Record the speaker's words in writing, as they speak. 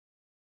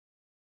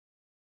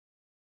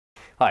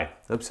Hi,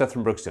 I'm Seth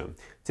from Brookstone.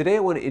 Today I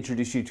want to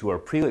introduce you to our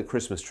pre-lit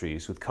Christmas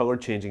trees with color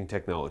changing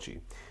technology.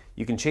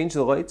 You can change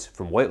the lights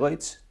from white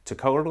lights to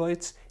colored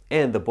lights,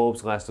 and the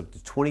bulbs last up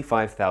to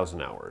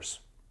 25,000 hours.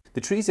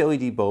 The tree's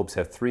LED bulbs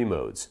have three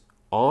modes: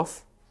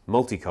 off,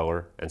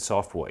 multicolor, and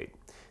soft white.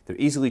 They're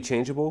easily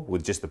changeable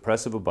with just the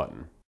press of a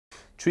button.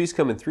 Trees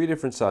come in three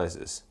different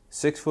sizes: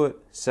 6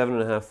 foot,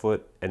 7.5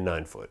 foot, and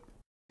 9 foot.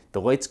 The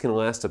lights can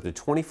last up to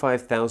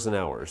 25,000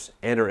 hours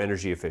and are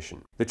energy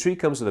efficient. The tree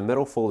comes with a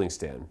metal folding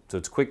stand, so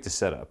it's quick to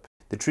set up.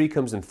 The tree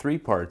comes in three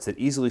parts that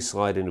easily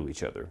slide into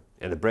each other,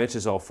 and the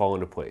branches all fall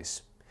into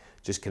place.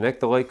 Just connect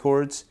the light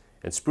cords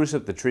and spruce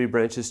up the tree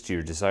branches to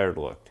your desired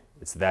look.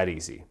 It's that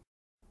easy.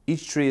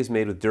 Each tree is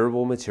made with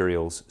durable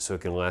materials, so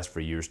it can last for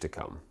years to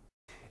come.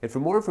 And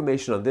for more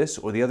information on this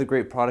or the other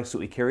great products that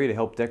we carry to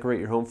help decorate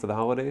your home for the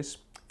holidays,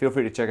 feel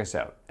free to check us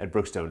out at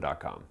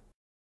brookstone.com.